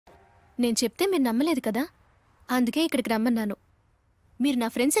నేను చెప్తే మీరు నమ్మలేదు కదా, అందుకే ఇక్కడికి రమ్మన్నాను. మీరు నా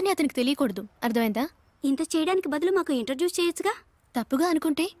ఫ్రెండ్స్ అని అతనికి తెలియకూడదు, అర్థమైందా? ఇంత చేయడానికి బదులు మాకు ఇంట్రడ్యూస్ చేయొచ్చుగా. తప్పుగా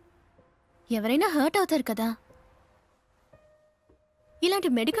అనుకుంటే ఎవరైనా హర్ట్ అవుతారు కదా. ఇలాంటి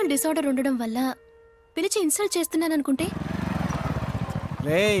మెడికల్ డిసార్డర్ ఉండడం వల్ల పిలిచి ఇన్సల్ట్ చేస్తున్నాననుకుంటే.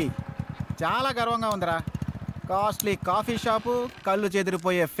 రేయ్, చాలా గర్వంగా ఉందిరా. కాస్ట్లీ కాఫీ షాపు, కళ్ళు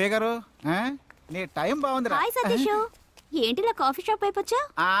చెదిరిపోయే ఫిగరు. నీ టైం బాగుందిరా. Hi Satish, ఏంటిలా coffee shop అయిపోచ్చా?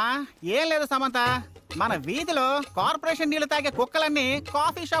 ఏం లేదు సమంత, మన వీధిలో కార్పొరేషన్ నీళ్లు తాగే కుక్కలన్నీ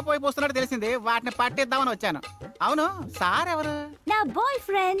కాఫీ షాప్ వైపు వస్తున్నట్టు తెలిసింది. వాటిని పట్టిద్దామని వచ్చాను. అవును, సార్ ఎవరు? నా బాయ్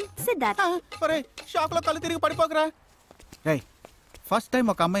ఫ్రెండ్ సిద్ధార్థ్. షాప్ లో కళ్ళు తిరిగి పడిపోకరా. రేయ్, ఫస్ట్ టైం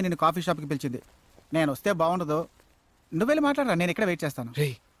ఒక అమ్మాయి నేను కాఫీ షాప్కి పిలిచింది. నేను వస్తే బాగుండదు. నువ్వు వెళ్ళి మాట్లాడరా, నేను ఇక్కడ వెయిట్ చేస్తాను.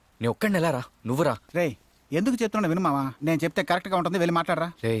 రేయ్, నేను ఒక్కడిని వెళ్ళారా, నువ్వురా. రేయ్, ఎందుకు చెప్తున్నా విను మావా, నేను చెప్తే కరెక్ట్గా ఉంటుంది, వెళ్ళి మాట్లాడరా.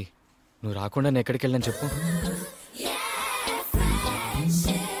 రేయ్, నువ్వు రాకుండా నేను ఎక్కడికి వెళ్ళని చెప్పు.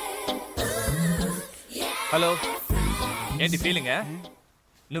 హలో, ఏంటి ఫీలింగ్?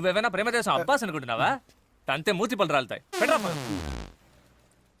 నువ్వేమైనా ప్రేమదేశం అబ్బాస్ అనుకుంటున్నావా? తంతే మూతి పళ్ళు రాలుతాయి.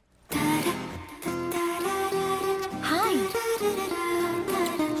 హాయ్.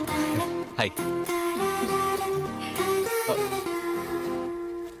 హాయ్.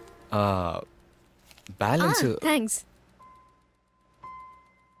 బ్యాలెన్స్. థ్యాంక్స్.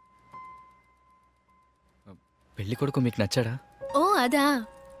 పెళ్లి కొడుకు మీకు నచ్చాడా? ఓ అదా,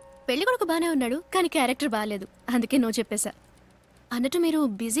 పెళ్లి కొడుకు బానే ఉన్నాడు, కానీ క్యారెక్టర్ బాగాలేదు, అందుకే నో చెప్పేశా. అన్నట్టు మీరు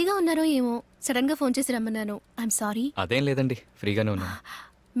బిజీగా ఉన్నారో ఏమో, సడన్ గా ఫోన్ చేసి రమ్మన్నాను. I'm sorry. అదేం లేదండి, ఫ్రీగానే ఉన్నాను.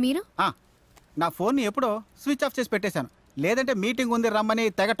 మీరు? నా ఫోన్ని ఎప్పుడో స్విచ్ ఆఫ్ చేసి పెట్టేశాను, లేదంటే మీటింగ్ ఉంది రమ్మని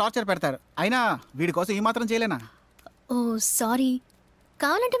తెగ టార్చర్ పెడతారు. అయినా వీడి కోసం ఈ మాత్రం చేయలేనా? ఓ సారీ.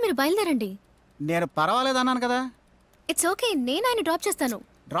 కావాలంటే మీరు బయలుదేరండి. నేను పర్వాలేదన్నాను కదా. ఇట్స్ ఓకే, నేను ఆయన డ్రాప్ చేస్తాను.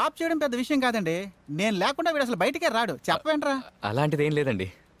 డ్రాప్ చేయడం పెద్ద విషయం కాదండి, నేను లేకుండా వీడు అసలు బయటికే రాడు. చెప్పవేంట్రా? అలాంటిది ఏం లేదండి,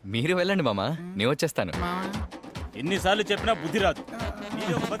 మీరు వెళ్ళండి మామ, నేను వచ్చేస్తాను. ఎన్నిసార్లు చెప్పినా బుద్ధి రాదు.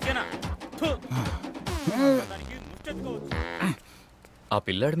 ఆ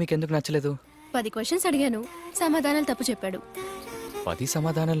పిల్లాడు మీకెందుకు నచ్చలేదు? 10 క్వశ్చన్స్ అడిగాను, సమాధానాలు తప్పు చెప్పాడు. 10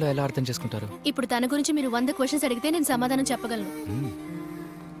 సమాధానాల్లో ఎలా అర్థం చేసుకుంటారు? ఇప్పుడు తన గురించి మీరు 100 క్వశ్చన్స్ అడిగితే నేను సమాధానం చెప్పగలను.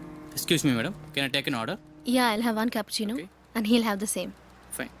 Excuse me, madam. Can I take an order? Yeah, I'll have 1 cappuccino, okay. And he'll have the same.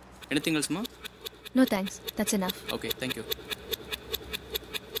 Fine. Anything else, ma'am? No thanks. That's enough. Okay, thank you.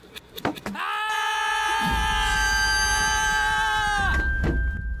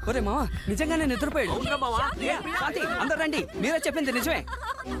 ఒరే మావా, నిజంగానే నిద్రపోయాడు. అందరూ రండి, మీరే చెప్పింది నిజమే.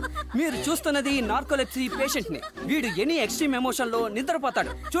 మీరు చూస్తున్నది నార్కోలెప్సీ పేషెంట్ ని. వీడు ఎనీ ఎక్స్ట్రీమ్ ఎమోషన్ లో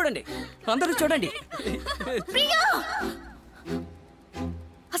నిద్రపోతాడు. చూడండి, అందరూ చూడండి.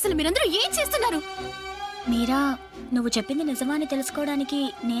 అసలు మీరందరూ ఏం చేస్తున్నారు? మీరా, నువ్వు చెప్పింది నిజమా అని తెలుసుకోవడానికి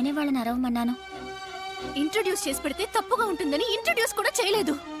నేనే వాళ్ళని అరవమన్నాను. ఇంట్రడ్యూస్ చేసి పెడితే తప్పుగా ఉంటుందని ఇంట్రడ్యూస్ కూడా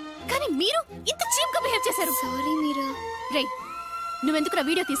చేయలేదు, కానీ మీరు ఇంత చీప్ గా బిహేవ్ చేశారు. సారీ మీరా. రే, నువ్వెందుకు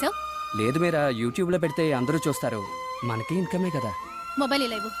వీడియో తీసావు? లేదు మీరా, యూట్యూబ్ లో పెడితే అందరూ చూస్తారు, మనకి ఇన్కమే కదా. మొబైల్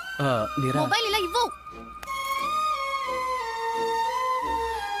ఇలా ఇవ్వు. మీరా, మొబైల్ ఇలా ఇవ్వు.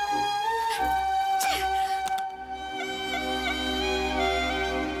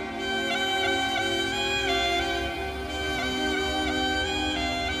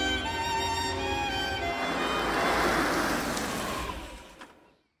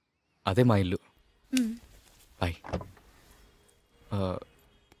 అదే మా ఇల్లు. బాయ్.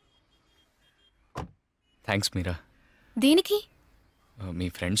 థ్యాంక్స్ మీరా. దేనికి? మీ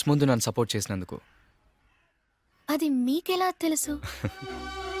ఫ్రెండ్స్ ముందు నన్ను సపోర్ట్ చేసినందుకు. అది మీకెలా తెలుసు?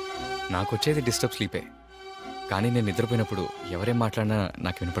 నాకు వచ్చేది డిస్టర్బ్ స్లీపే, కానీ నేను నిద్రపోయినప్పుడు ఎవరేం మాట్లాడినా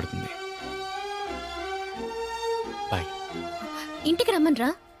నాకు వినపడుతుంది. బాయ్. ఇంటికి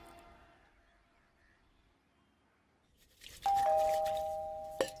రమ్మన్రా.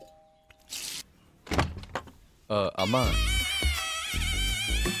 అమ్మా,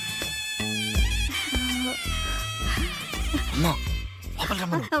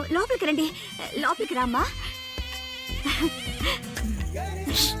 లోపలికి రండి, లోపలికి రామ్మా.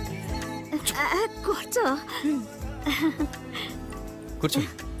 కూర్చో. కూర్చో.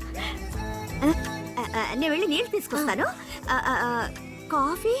 నేను వెళ్ళి నీళ్ళు తీసుకొస్తాను.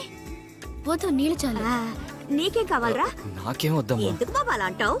 కాఫీ వద్దు, నీళ్ళు చాలు. నీకేం కావాలరా? నాకేం వద్దమ్మా. ఎందుకు బాబా అలా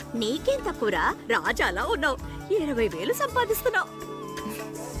అంటావు? నీకేం తక్కువరా, రాజాలా ఉన్నావు, 20,000 సంపాదిస్తున్నావు.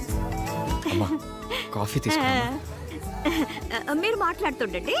 కాఫీ తీసుకో. మీరు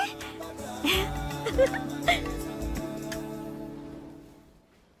మాట్లాడుతుండండి.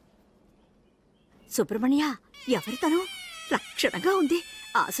 సుబ్రహ్మణ్య, ఎవరి తను? లక్షణంగా ఉంది.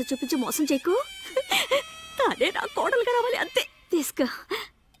 ఆశ చూపించి మోసం చేయకు. తానే నా కోడలుగా రావాలి, అంతే. తీసుకో.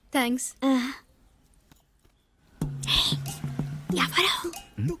 థ్యాంక్స్. ఎవరు?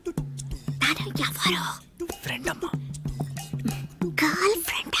 ఎవరు? ఫ్రెండ్ అమ్మా. గర్ల్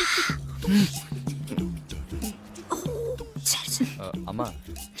ఫ్రెండా? అమ్మా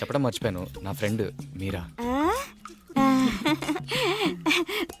చెప్పడం మర్చిపోయాను, నా ఫ్రెండ్ మీరా.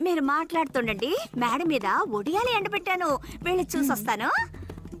 మీరు మాట్లాడుతుండండి, మేడ మీద ఒడియాలి ఎండబెట్టాను, వెళ్ళి చూసొస్తాను.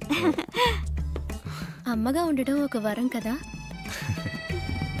 అమ్మగా ఉండటం ఒక వరం కదా.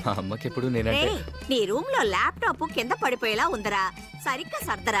 మా అమ్మకి ఎప్పుడు నేనంటే నీ రూమ్ లో ల్యాప్టాప్ కింద పడిపోయేలా ఉందరా, సరిగ్గా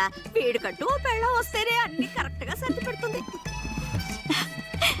సర్దరా. వీడుకంటూ పెళ్ళం వస్తేనే అన్ని కరెక్ట్ గా సర్ది పెడుతుంది.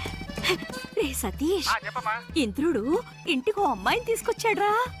 రే సతీష్, ఇంద్రుడు ఇంటికి అమ్మాయిని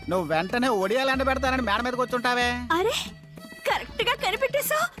తీసుకొచ్చాడ్రా. నువ్వు వెంటనే ఒడియాలంట పెడతానని మేడ మీదకి వచ్చుంటావే. అరే కరెక్ట్ గా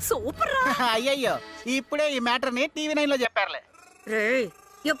కనిపెట్టేసా, సూపర్ రా. అయ్యయ్యో, ఇప్పుడే ఈ మ్యాటర్ ని TV9 లో చెప్పారులే. రే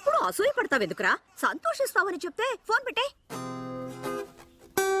ఎప్పుడు అసూయ పడతావు ఎందుకురా? సంతోషిస్తావని చెప్తే ఫోన్ పెట్టే.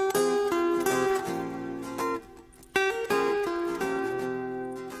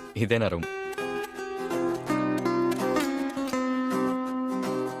 ఇదేనా రూమ్?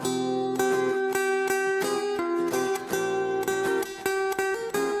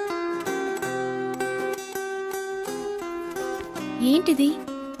 ఏంటిది?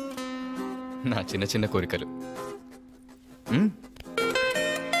 నా చిన్న చిన్న కోరికలు.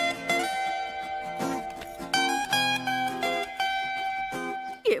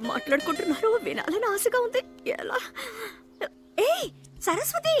 ఏం మాట్లాడుకుంటున్నారో వినాలని ఆశగా ఉంది. ఎలా? ఏయ్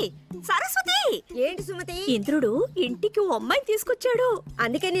సరస్వతి, సరస్వతి! ఏంటి సుమతి? ఇంద్రుడు ఇంటికి ఓ అమ్మాయిని తీసుకొచ్చాడు.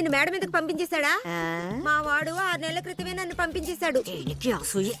 అందుకే నిన్ను మేడ మీదకి పంపించేశాడా? మా వాడు 6 నెలల క్రితమే నన్ను పంపించేశాడు. దీనికి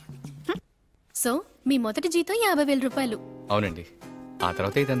అసూయే. సో మీ మొదటి జీతం 50,000 రూపాయలు. అవునండి, ఆ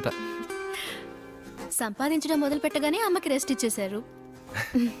తర్వాత ఇదంతా. సంపాదించడం మొదలు పెట్టగానే అమ్మకి రెస్ట్ ఇచ్చేశారు.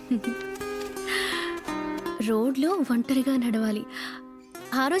 రోడ్లో ఒంటరిగా నడవాలి.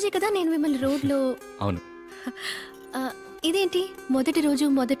 ఆ రోజే కదా నేను మిమ్మల్ని రోడ్లో. అవును. ఇదేంటి మొదటి రోజు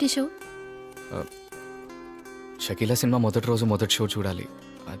మొదటి షో? షకీలా సినిమా మొదటి రోజు మొదటి షో చూడాలి.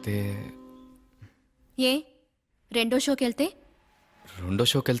 అదే. ఏ రెండో షోకి వెళ్తే? రెండో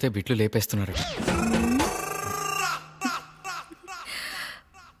షోకి వెళ్తే బిట్లు లేపేస్తున్నారు.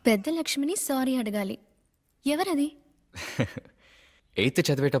 పెద్ద లక్ష్మిని సారీ అడగాలి. ఎవరది? 8th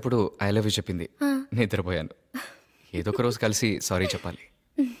చదివేటప్పుడు ఐ లవ్ యూ చెప్పింది. నిద్రపోయాను. ఏదో ఒక రోజు కలిసి సారీ చెప్పాలి.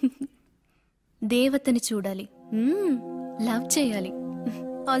 దేవతని చూడాలి, లవ్ చేయాలి.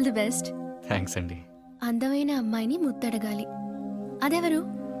 All the best. థ్యాంక్స్ అండి. అందమైన అమ్మాయిని ముద్దడగాలి. అదెవరు?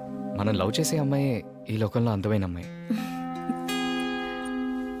 మనం లవ్ చేసే అమ్మాయే ఈ లోకంలో అందమైన అమ్మాయి.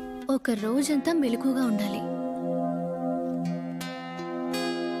 ఒక రోజంతా మెలకుగా ఉండాలి.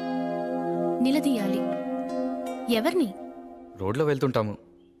 నిలదీయాలి. ఎవరిని? రోడ్లో వెళ్తుంటాము,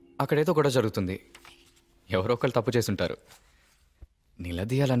 అక్కడేదో గొడవ జరుగుతుంది. ఎవరో ఒకరు తప్పు చేసుంటారు.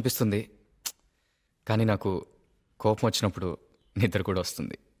 నిలదీయాలనిపిస్తుంది, కానీ నాకు కోపం వచ్చినప్పుడు నిద్ర కూడా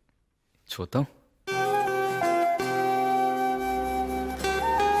వస్తుంది. చూద్దాం.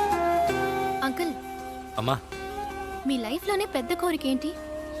 అంకుల్, అమ్మా మీ లైఫ్లోనే పెద్ద కోరిక ఏంటి?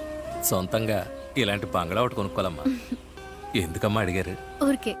 సొంతంగా ఇలాంటి బంగ్లా ఒకటి కొనుక్కోవాలమ్మా. ఎందుకమ్మా అడిగారు?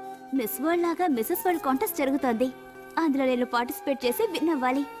 ఊరికే. మిస్ వరల్డ్ లాగా మిసెస్ వరల్డ్ కాంటెస్ట్ జరుగుతోంది. అందులో నేను పార్టిసిపేట్ చేసి విన్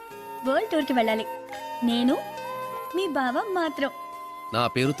అవ్వాలి. వరల్డ్ టూర్కి వెళ్ళాలి. నేను మీ బావ మాత్రం. నా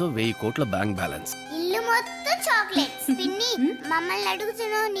పేరుతో 1000 కోట్ల బ్యాంక్ బ్యాలెన్స్. ఇల్లు మొత్తం చాక్లెట్స్. పిన్ని, మమ్మల్ని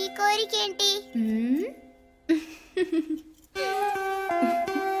అడుగుతున్నావు, నీ కోరికేంటి?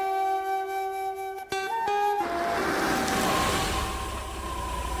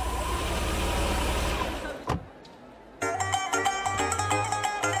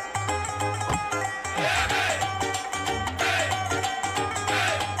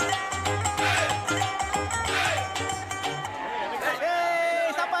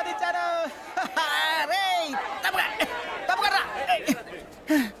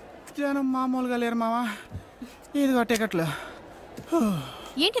 జనం మామూలుగా లేరు మావా. ఇదిగో టికెట్లు.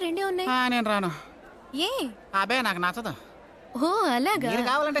 ఏంటి రెండే ఉన్నాయి? నేను రాను. ఏ? అబే నాకు నచ్చదు. ఓ అలాగా. మీరు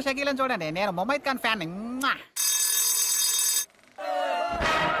కావాలంటే షకీలని చూడండి, నేను ముంబై ఖాన్ ఫ్యాన్.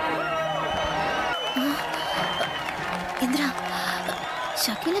 ఇంద్ర,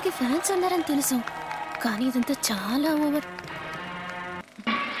 షకీలకి ఫ్యాన్స్ ఉన్నారని తెలుసు, కానీ ఇదంతా చాలా ఓవర్.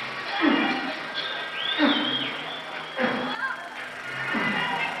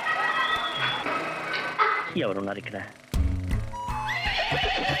 ఎవరున్నారు ఇక్కడ?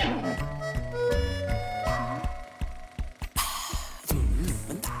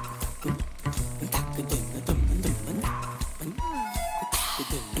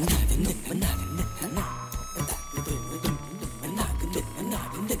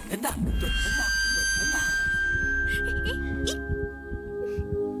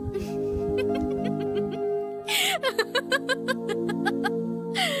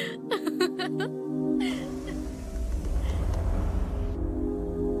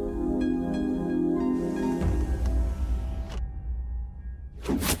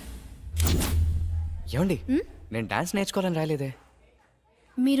 ఏమండి నేను డాన్స్ నేర్చుకోవాలని రాలేదే.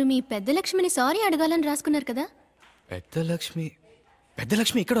 మీరు మీ పెద్ద లక్ష్మిని సారీ అడగాలని రాసుకున్నారు కదా. పెద్ద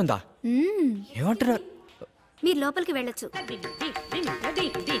లక్ష్మి ఇక్కడ ఉందా? ఏమంటున్నారు? మీరు లోపలికి వెళ్ళొచ్చు.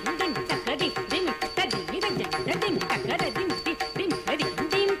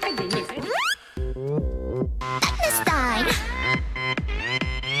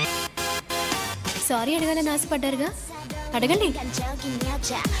 సారీ అడగాలని ఆశపడ్డారుగా, అడగండి.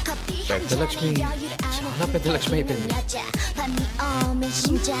 పెద్ద లక్ష్మి చాలా పెద్ద లక్ష్మి అయిపోయింది.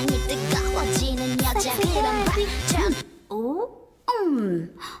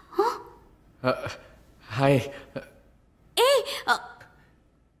 హాయ్.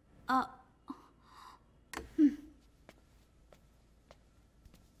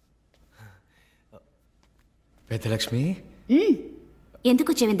 పెద్ద లక్ష్మి ఎందుకు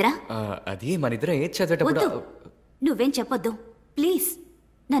వచ్చేవింద్రా? అది మన ఇద్దరం ఏది చదివేటప్పుడు. నువ్వేం చెప్పొద్దు ప్లీజ్,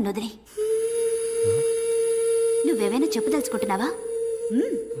 నన్ను వదిలే. నువ్వేమైనా చెప్పదలుచుకుంటున్నావా?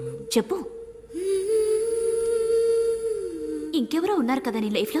 చెప్పు. ఇంకెవరో ఉన్నారు కదా నీ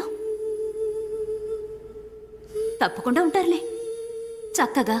లైఫ్లో? తప్పకుండా ఉంటారులే,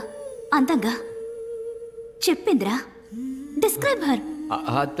 చక్కగా అందంగా. చెప్పింద్రా, describe her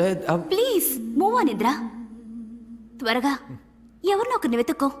please. Move on Indra, త్వరగా ఎవరినో ఒకరిని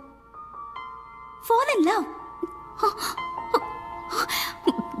వెతుక్కో. Fall in love.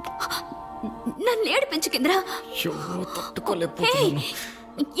 నన్ను ఏడిపించుకింద్రా.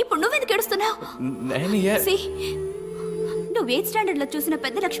 ఇప్పుడు నువ్వెందుకు ఏడుస్తున్నావు? నువ్వు 8th స్టాండర్డ్ లో చూసిన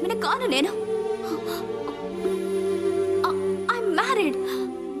పెద్ద లక్ష్మిని కాను నేను. I'm married.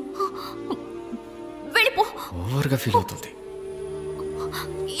 వెళ్ళిపో. ఓవర్గా ఫీల్ అవుతుంది.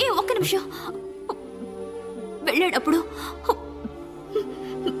 ఒక్క నిమిషం. వెళ్ళేటప్పుడు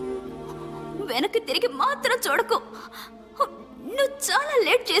వెనక్కి తిరిగి మాత్రం చూడకు. నువ్వు చాలా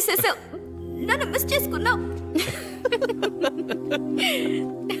లేట్ చేసేసావు, నన్ను మిస్ చేసుకున్నావు.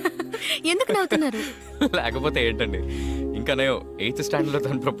 ఎందుకు నవ్వుతున్నారు? లేకపోతే ఏంటండి, ఇంకా నేను 8th స్టాండర్డ్ లో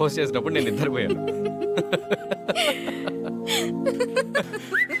తను ప్రపోజ్ చేసినప్పుడు నేను నిద్రపోయాను.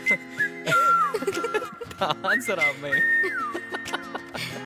 డాన్సర్ అమ్మాయి.